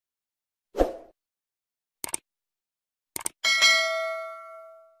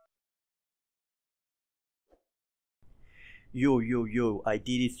Yo, I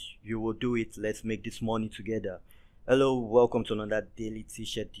did it, you will do it, let's make this money together. Hello, welcome to another daily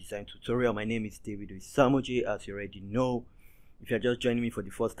t-shirt design tutorial. My name is David Isamoji, as you already know. If you're just joining me for the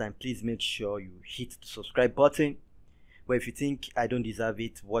first time, please make sure you hit the subscribe button. But if you think I don't deserve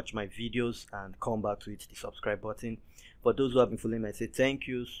it, watch my videos and come back to hit the subscribe button. For those who have been following me, I say thank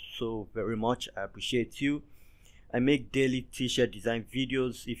you so very much. I appreciate you. I make daily t-shirt design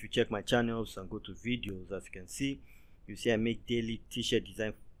videos. If you check my channels and go to videos, as you can see, you see I make daily t-shirt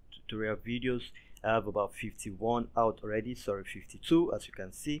design tutorial videos. I have about 51 out already, sorry, 52. As you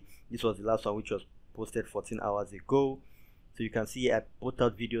can see, this was the last one, which was posted 14 hours ago. So you can see I put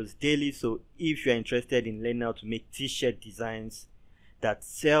out videos daily. So if you're interested in learning how to make t-shirt designs that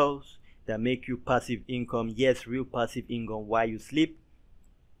sells, that make you passive income, yes, real passive income while you sleep,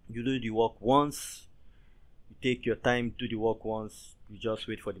 you do the work once, you take your time, do the work once, you just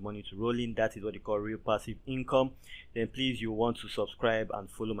wait for the money to roll in. That is what they call real passive income. Then please, you want to subscribe and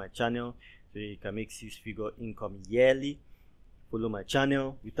follow my channel so you can make six-figure income yearly. Follow my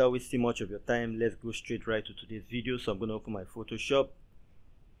channel. Without wasting much of your time, let's go straight right to today's video. So I'm going to open my Photoshop.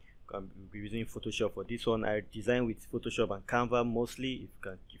 I'll be using Photoshop for this one. I design with Photoshop and Canva mostly.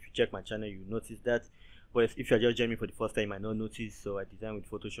 If you check my channel, you notice that. But if you're just joining me for the first time, you might not notice. So I design with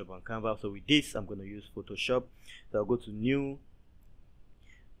Photoshop and Canva. So with this, I'm going to use Photoshop. So I'll go to New.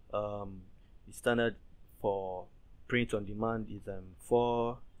 The standard for print on demand is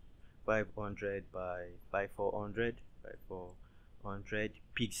 500 by 400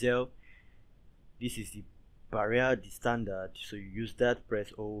 pixel. This is the barrier, the standard, so you use that,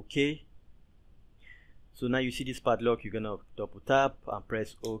 press OK. So now you see this padlock, you're gonna double tap and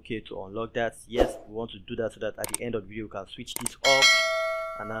press OK to unlock that. Yes, we want to do that so that at the end of the video we can switch this off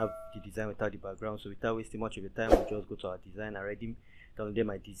and have the design without the background. So without wasting much of your time, we'll just go to our design. I already downloaded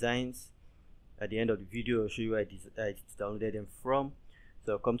my designs. At the end of the video, I'll show you where I downloaded them from.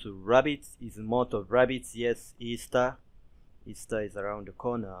 So I'll come to rabbits. It's a month of rabbits. Yes, Easter is around the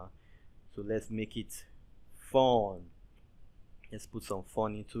corner, so let's make it fun. Let's put some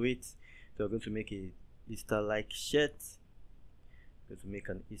fun into it. So we're going to make a Easter-like shirt. We're going to make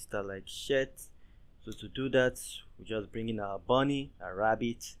an Easter-like shirt. So to do that, we just bring in our bunny, a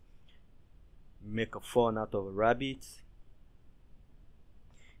rabbit, make a fun out of a rabbit.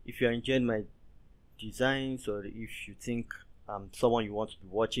 If you're enjoying my designs, or if you think someone you want to be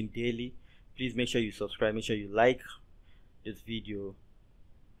watching daily, please make sure you subscribe, make sure you like this video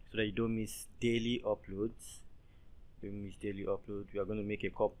so that you don't miss daily uploads. We are going to make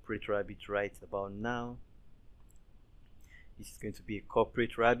a corporate rabbit right about now. This is going to be a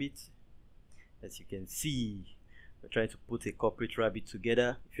corporate rabbit. As you can see, we're trying to put a corporate rabbit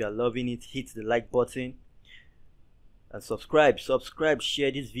together. If you are loving it, hit the like button and subscribe,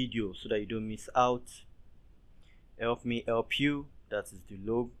 share this video so that you don't miss out. Help me help you, that is the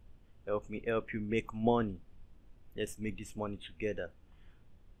logo. Help me help you make money. Let's make this money together.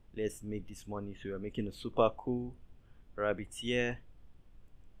 Let's make this money. So we're making a super cool rabbit here.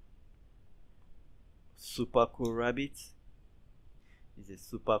 Super cool rabbit. This is a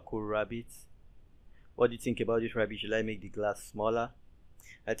super cool rabbit. What do you think about this rabbit? Should I make the glass smaller?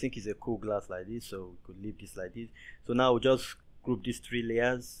 I think it's a cool glass like this, so we could leave this like this. So now we'll just group these three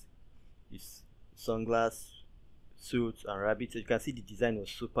layers. This sunglass, suit, and rabbit. So you can see the design was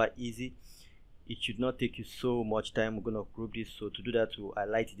super easy. It should not take you so much time. We're gonna group this. So to do that, to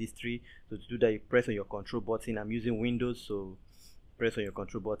highlight these three. So to do that, you press on your control button. I'm using Windows, so press on your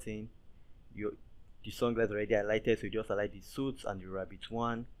control button. The sunglass already highlighted, so you just highlight the suits and the rabbit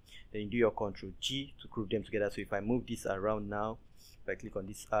one. Then you do your Control G to group them together. So if I move this around now, if I click on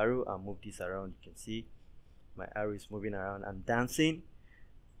this arrow and move this around, you can see my arrow is moving around and dancing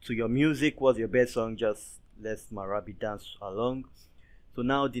to your music. What's your best song? Just let my rabbit dance along. So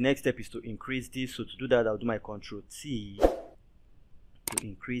now the next step is to increase this. So to do that, I'll do my Control T to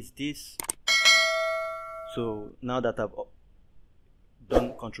increase this. So now that I've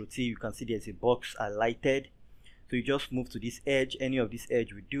done Control T, you can see there's a box highlighted. So you just move to this edge. Any of this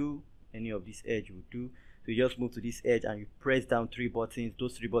edge will do. So you just move to this edge and you press down three buttons.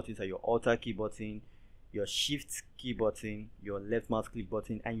 Those three buttons are your Alt key button, your Shift key button, your left mouse click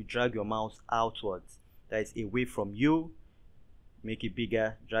button, and you drag your mouse outwards. That is away from you. Make it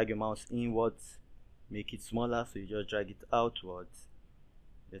bigger. Drag your mouse inwards. Make it smaller. So you just drag it outwards.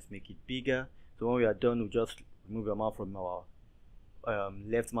 Let's make it bigger. So when we are done, we just remove your mouse from our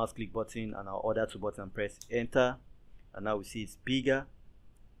left mouse click button and our other two buttons and press enter. And now we see it's bigger.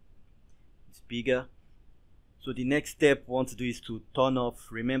 So the next step we want to do is to turn off.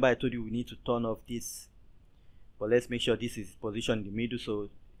 Remember I told you we need to turn off this, but let's make sure this is positioned in the middle. So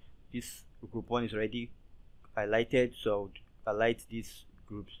this group 1 is already highlighted, so I'll highlight this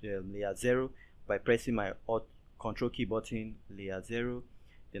group layer 0 by pressing my Alt Control key button, layer 0.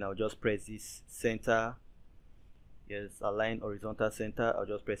 Then I'll just press this center, yes, align horizontal center. I'll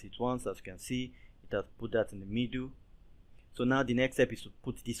just press it once. As you can see, it has put that in the middle. So now the next step is to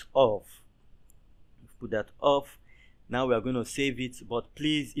put this off. Put that off. Now we are going to save it, but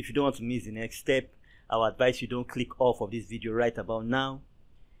please, if you don't want to miss the next step, I would advise you don't click off of this video right about now.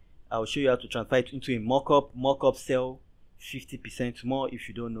 I'll show you how to transfer it into a mockup. Mockup sell 50% more. If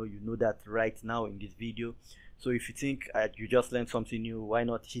you don't know, you know that right now in this video. So if you think you just learned something new, why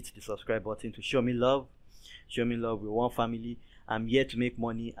not hit the subscribe button to show me love? Show me love. We're one family. I'm here to make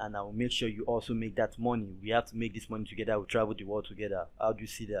money, and I will make sure you also make that money. We have to make this money together. We'll travel the world together. How do you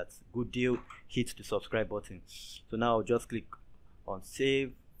see that? Good deal. Hit the subscribe button. So now I'll just click on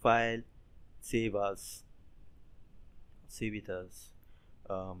save file, save as, save it as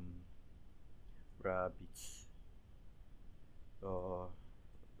rabbit or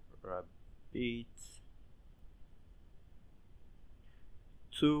rabbit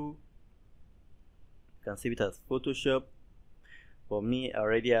 2. You can save it as Photoshop. For me, I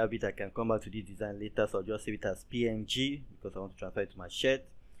already have it. I can come back to this design later, so I'll just save it as PNG because I want to transfer it to my shirt.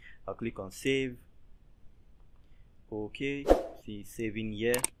 I'll click on save. Okay, see saving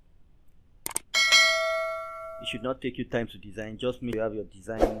here. It should not take you time to design. Just make sure you have your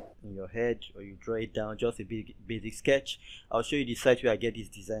design in your head, or you draw it down, just a basic sketch. I'll show you the site where I get this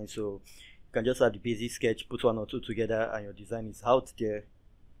design, so you can just have the basic sketch, put one or two together, and your design is out there.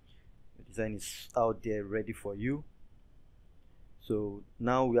 Your design is out there ready for you. So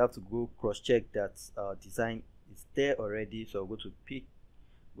now we have to go cross check that our design is there already. So I'll go to pick,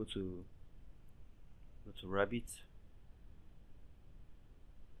 go to rabbit,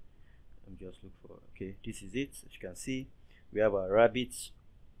 and just look for, okay, this is it. As you can see, we have our rabbit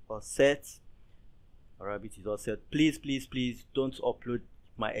all set. Our rabbit is all set. Please don't upload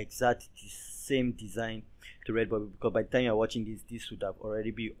my exact same design to Redbubble, because by the time you're watching this would have already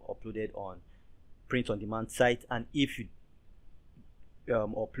been uploaded on print on demand site, and if you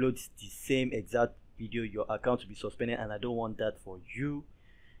upload the same exact video, your account will be suspended, and I don't want that for you.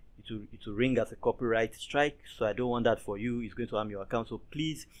 It will ring as a copyright strike, so I don't want that for you. It's going to harm your account. So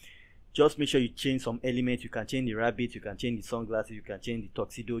please just make sure you change some elements. You can change the rabbit, you can change the sunglasses, you can change the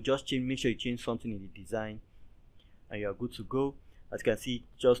tuxedo. Just make sure you change something in the design, and you are good to go. As you can see, it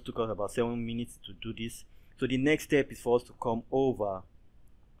just took us about 7 minutes to do this. So the next step is for us to come over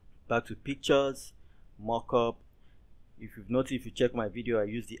back to pictures, mockup. If you've noticed, if you check my video, I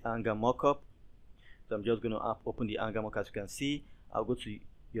use the hanger mockup. So I'm just going to open the hanger mockup. As you can see, I'll go to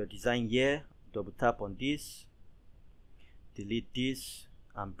your design here, double tap on this, delete this,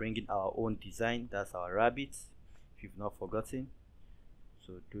 and bring in our own design. That's our rabbit, if you've not forgotten.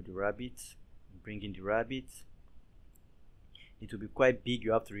 So do the rabbit, bring in the rabbit. It will be quite big.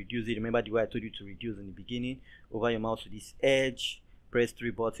 You have to reduce it. Remember the way I told you to reduce in the beginning. Over your mouse to this edge, press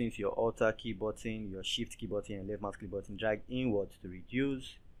 3 buttons, your Alt key button, your Shift key button, and left mouse key button. Drag inwards to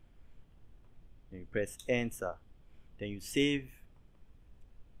reduce. Then you press enter. Then you save.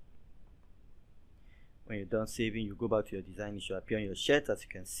 When you're done saving, you go back to your design. It should appear on your shirt, as you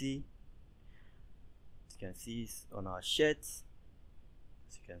can see. As you can see, it's on our shirt. As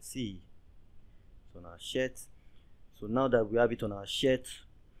you can see, it's on our shirt. So now that we have it on our shirt,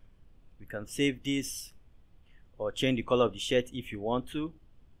 we can save this or change the color of the shirt if you want to.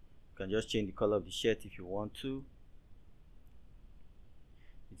 You can just change the color of the shirt if you want to.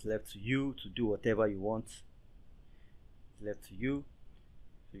 It's left to you to do whatever you want. It's left to you.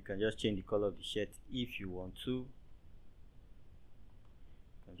 So you can just change the color of the shirt if you want to. You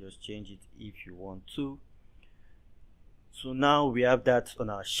can just change it if you want to. So now we have that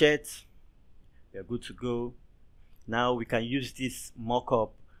on our shirt. We are good to go. Now we can use this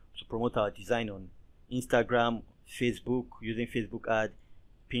mock-up to promote our design on Instagram, Facebook, using Facebook ads,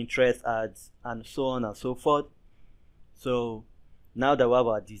 Pinterest ads, and so on and so forth. So now that we have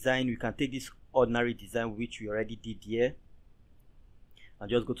our design, we can take this ordinary design which we already did here and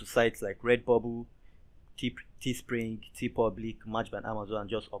just go to sites like Redbubble, Teespring, TeePublic, Match by Amazon, and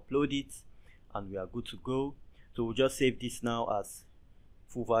just upload it, and we are good to go. So we'll just save this now as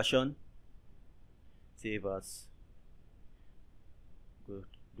full version. Save as, go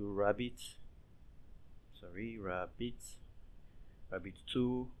do rabbit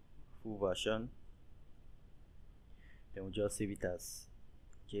 2 full version. Then we'll just save it as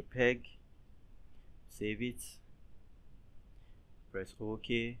JPEG. Save it, press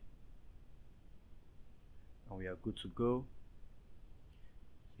OK, and we are good to go.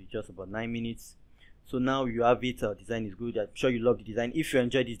 It's just about 9 minutes. So now you have it. Our design is good. I'm sure you love the design. If you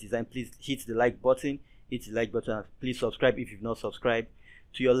enjoyed this design, please hit the like button. hit the like button. Please subscribe if you've not subscribed.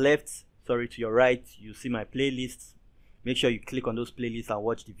 To your left, sorry, to your right, you see my playlists. Make sure you click on those playlists and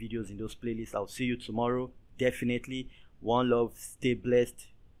watch the videos in those playlists. I'll see you tomorrow, definitely. One love, stay blessed,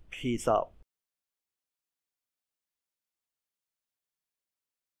 peace out.